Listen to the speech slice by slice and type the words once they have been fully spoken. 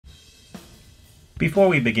Before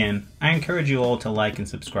we begin, I encourage you all to like and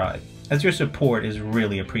subscribe, as your support is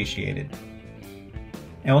really appreciated.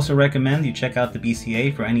 I also recommend you check out the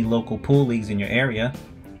BCA for any local pool leagues in your area,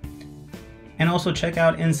 and also check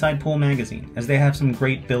out Inside Pool Magazine, as they have some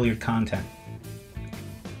great billiard content.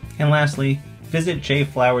 And lastly, visit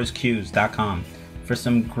jflowerscues.com for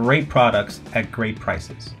some great products at great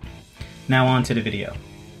prices. Now on to the video.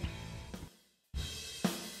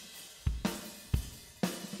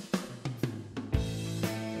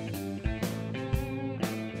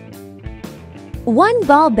 One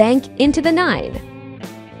ball bank into the 9.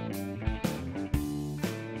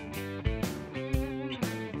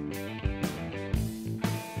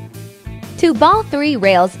 Two ball 3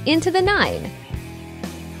 rails into the 9.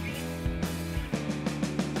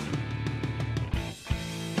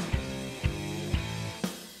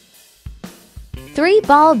 Three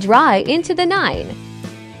ball dry into the 9.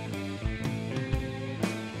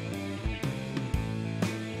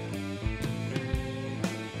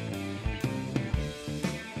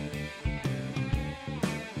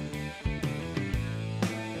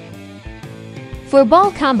 For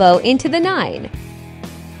ball combo into the 9.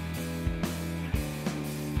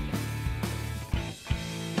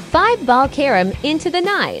 Five ball carom into the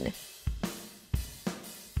 9.